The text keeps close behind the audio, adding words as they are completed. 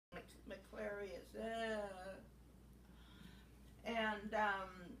areas. And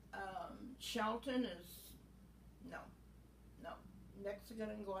Shelton is, no. Mexican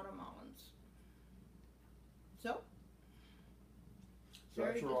and Guatemalans. So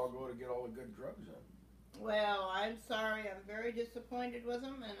that's where I'll go to get all the good drugs in. Well, I'm sorry. I'm very disappointed with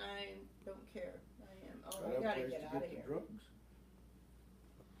them, and I don't care. I am. Oh, I gotta get out of here. Drugs.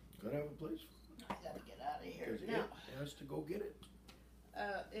 Gotta have a place. I gotta get out of here. Because it has to go get it.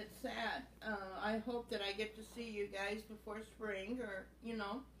 It's sad. I hope that I get to see you guys before spring, or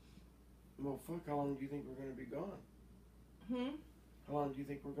Well, fuck. How long do you think we're gonna be gone? How long do you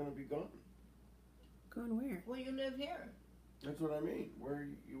think we're gonna be gone? Going where? Well, you live here. That's what I mean. Where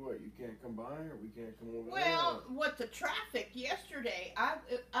you what? You can't come by, or we can't come over there? Well, with the traffic yesterday, I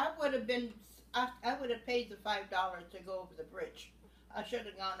would have been. I would have paid the $5 to go over the bridge. I should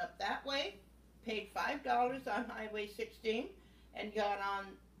have gone up that way, paid $5 on Highway 16, and got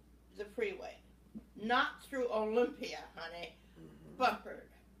on the freeway. Not through Olympia, honey. Bumper,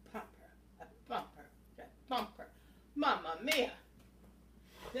 bumper, bumper. Mamma mia.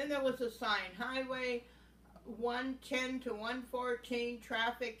 Then there was a sign, Highway 110 to 114,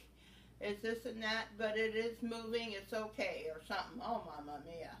 traffic is this and that, but it is moving, it's okay, or something. Oh, mamma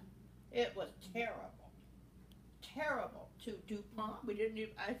mia. It was terrible. Terrible. To DuPont, we didn't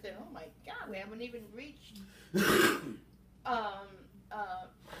even, I said, oh my God, we haven't even reached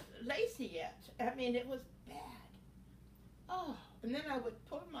Lacey yet. I mean, it was bad. Oh, and then I would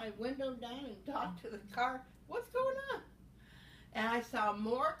pull my window down and talk to the car, what's going on? And I saw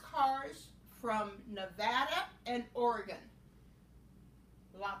more cars from Nevada and Oregon.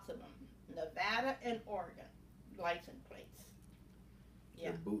 Lots of them. Nevada and Oregon. License plates. Yeah.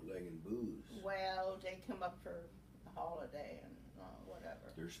 They're bootlegging booze. Well, they come up for a holiday and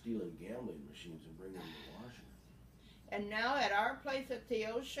whatever. They're stealing gambling machines and bringing them to Washington. And now at our place at the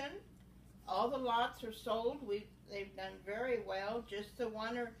ocean, all the lots are sold. They've done very well. Just the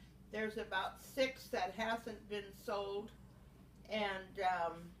one, or there's about 6 that hasn't been sold. And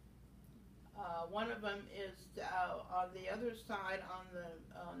one of them is on the other side,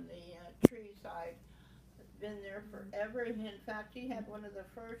 on the tree side. It's been there forever. In fact, he had one of the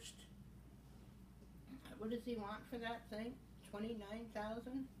first. What does he want for that thing?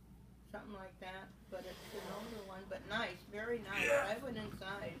 29,000, something like that. But it's an older one, but nice, very nice. I went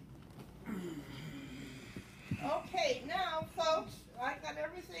inside. Okay, now, folks, I got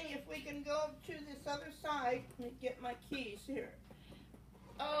everything. If we can go to this other side, let me get my keys here.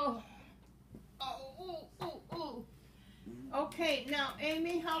 Oh, ooh. Okay, now,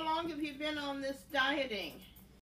 Amy, how long have you been on this dieting?